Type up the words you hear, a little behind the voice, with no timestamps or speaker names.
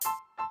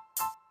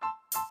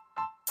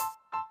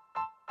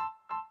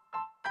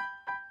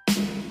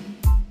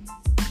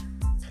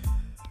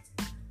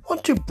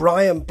What do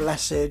Brian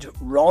Blessed,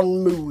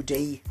 Ron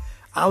Moody,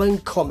 Alan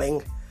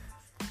Cumming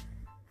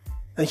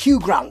and Hugh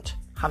Grant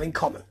have in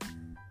common?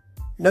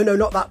 No,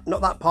 not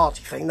that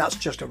party thing. That's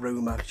just a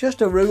rumour.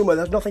 Just a rumour.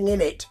 There's nothing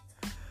in it.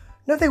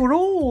 No, they were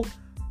all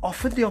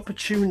offered the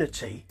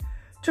opportunity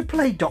to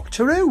play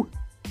Doctor Who.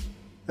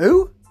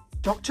 Who?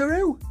 Doctor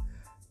Who.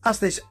 As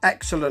this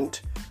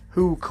excellent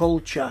Who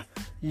Culture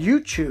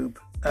YouTube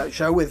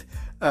show with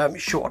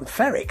Sean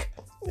Ferrick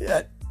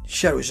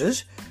shows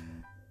us,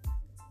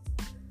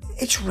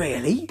 it's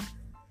really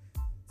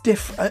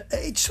different.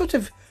 It's sort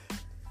of,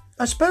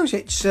 I suppose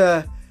it's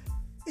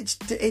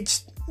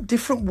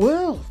different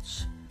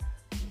worlds.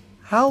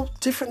 How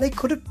different they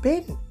could have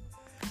been.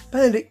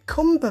 Benedict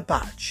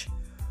Cumberbatch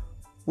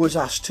was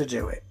asked to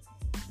do it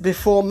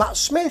before Matt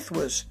Smith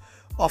was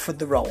offered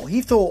the role.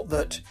 He thought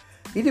that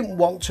he didn't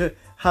want to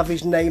have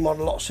his name on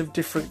lots of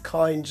different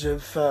kinds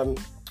of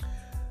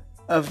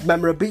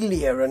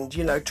memorabilia and,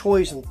 you know,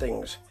 toys and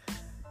things.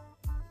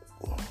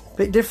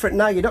 Bit different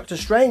now. You're Doctor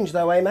Strange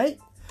though, eh, mate?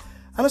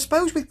 And I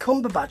suppose with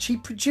Cumberbatch, he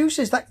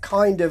produces that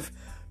kind of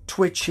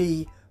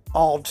twitchy,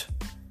 odd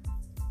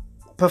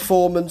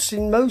performance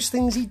in most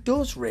things he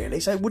does,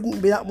 really. So it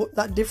wouldn't be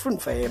that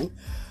different for him.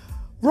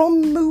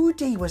 Ron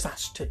Moody was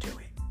asked to do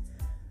it.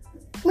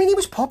 I mean, he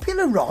was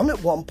popular, Ron,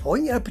 at one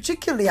point, you know,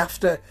 particularly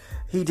after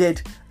he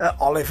did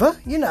Oliver,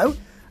 you know.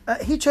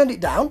 He turned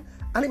it down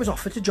and it was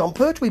offered to Jon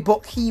Pertwee,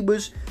 but he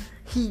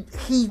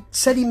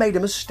said he made a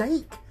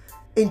mistake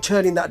in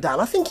turning that down.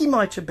 I think he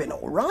might have been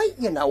all right,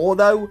 you know,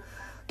 although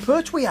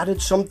Pertwee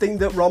added something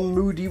that Ron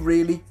Moody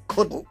really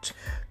couldn't,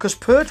 because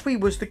Pertwee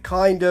was the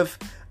kind of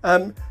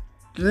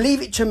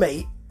leave it to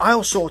me,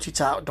 I'll sort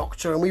it out,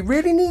 Doctor, and we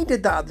really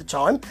needed that at the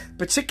time,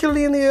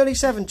 particularly in the early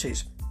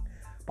 70s.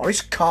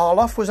 Boris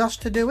Karloff was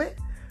asked to do it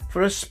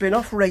for a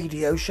spin-off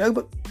radio show,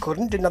 but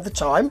didn't have the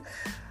time.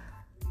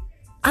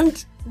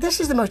 And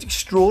this is the most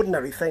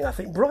extraordinary thing, I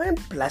think. Brian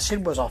Blessed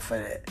was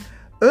offered it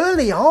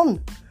early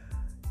on.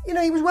 You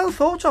know, he was well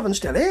thought of and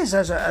still is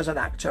as an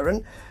actor,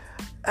 and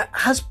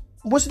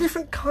was a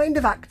different kind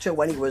of actor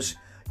when he was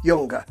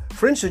younger.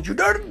 For instance, you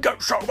didn't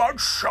get so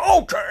much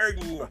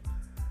shouting.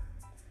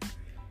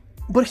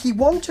 But he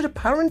wanted,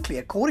 apparently,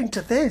 according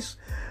to this,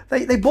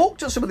 they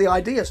balked at some of the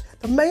ideas.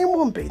 The main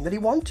one being that he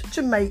wanted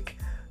to make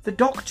the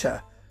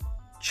Doctor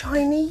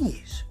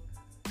Chinese.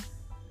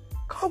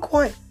 Can't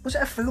quite. Was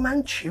it a Fu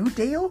Manchu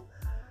deal?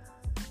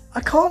 I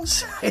can't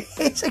say.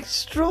 It's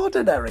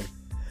extraordinary.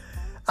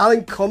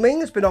 Alan Cumming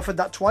has been offered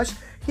that twice.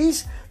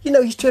 He's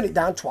turned it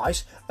down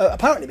twice,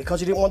 apparently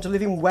because he didn't want to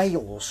live in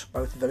Wales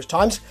both of those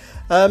times.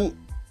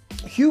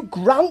 Hugh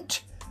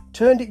Grant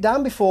turned it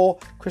down before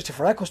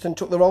Christopher Eccleston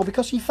took the role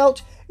because he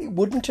felt it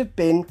wouldn't have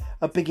been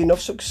a big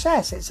enough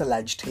success, it's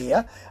alleged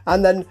here,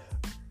 and then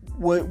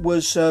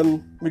was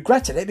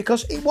regretted it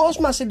because it was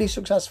massively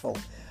successful.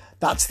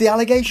 That's the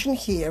allegation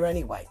here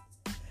anyway.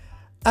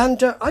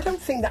 And I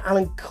don't think that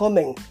Alan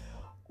Cumming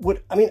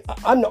would, I mean,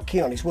 I'm not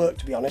keen on his work,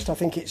 to be honest. I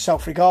think it's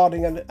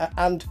self-regarding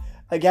and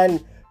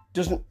again,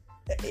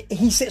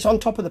 he sits on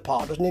top of the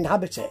part, doesn't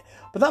inhabit it.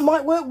 But that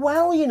might work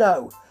well, you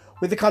know,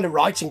 with the kind of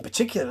writing,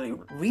 particularly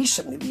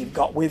recently, that you've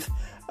got with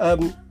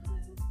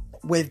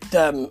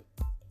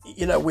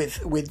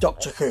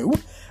Doctor Who.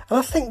 And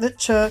I think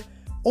that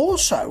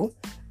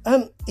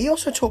he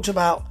also talks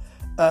about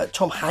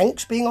Tom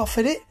Hanks being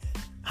offered it,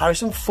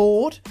 Harrison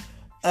Ford,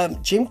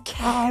 Jim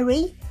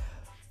Carrey.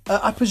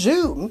 I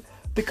presume,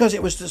 because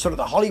it was sort of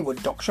the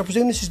Hollywood Doctor, I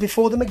presume this is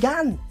before the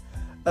McGann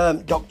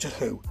Doctor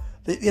Who,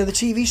 the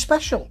TV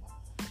special.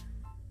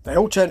 They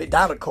all turned it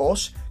down, of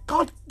course.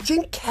 God,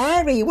 Jim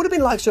Carrey would have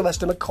been like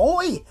Sylvester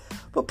McCoy,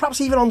 but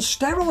perhaps even on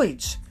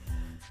steroids.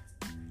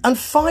 And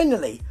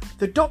finally,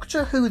 the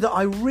Doctor Who that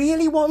I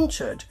really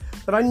wanted,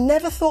 that I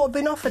never thought had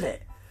been offered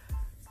it,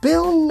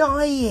 Bill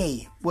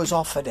Nighy was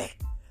offered it.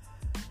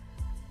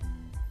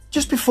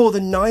 Just before the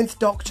 9th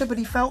Doctor, but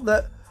he felt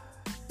that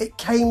it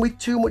came with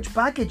too much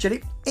baggage,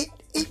 and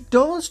it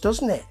does,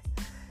 doesn't it?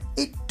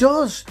 It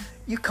does.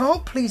 You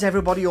can't please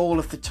everybody all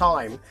of the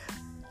time.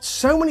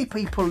 So many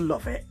people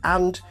love it,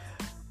 and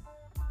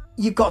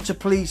you've got to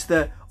please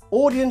the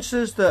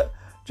audiences that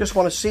just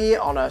want to see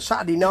it on a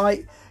Saturday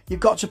night.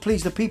 You've got to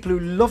please the people who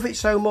love it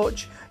so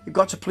much. You've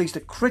got to please the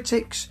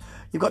critics.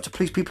 You've got to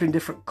please people in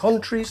different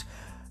countries.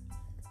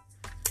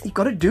 You've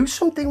got to do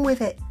something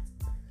with it.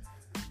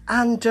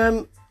 And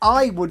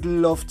I would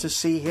love to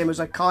see him as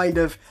a kind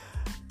of...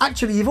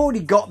 Actually, you've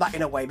already got that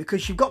in a way,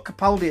 because you've got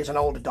Capaldi as an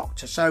older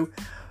Doctor. So,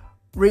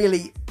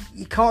 really,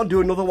 you can't do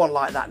another one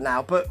like that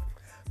now. But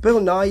Bill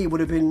Nighy would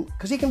have been...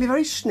 Because he can be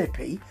very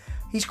snippy.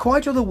 He's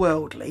quite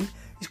otherworldly.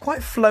 He's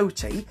quite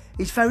floaty.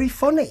 He's very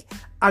funny.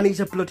 And he's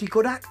a bloody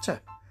good actor.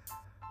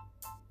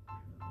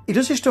 He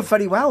does his stuff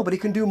very well, but he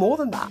can do more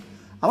than that.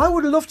 And I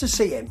would love to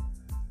see him.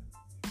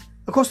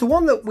 Of course, the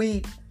one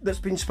that's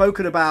been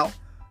spoken about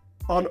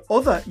on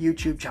other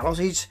YouTube channels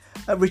is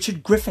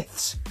Richard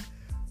Griffiths,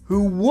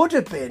 who would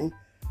have been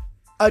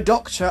a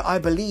Doctor, I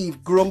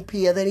believe,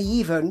 grumpier than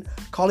even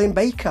Colin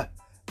Baker.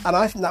 And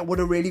I think that would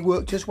have really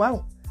worked as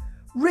well.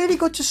 Really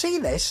good to see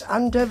this,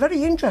 and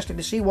very interesting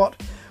to see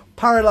what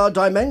parallel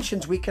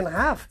dimensions we can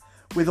have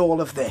with all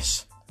of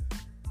this.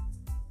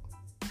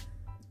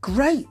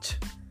 Great.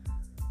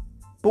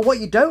 But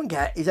what you don't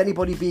get is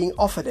anybody being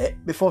offered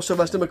it before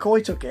Sylvester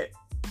McCoy took it.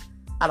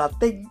 And I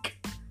think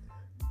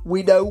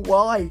we know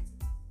why.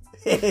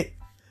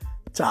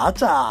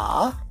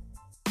 Ta-ta.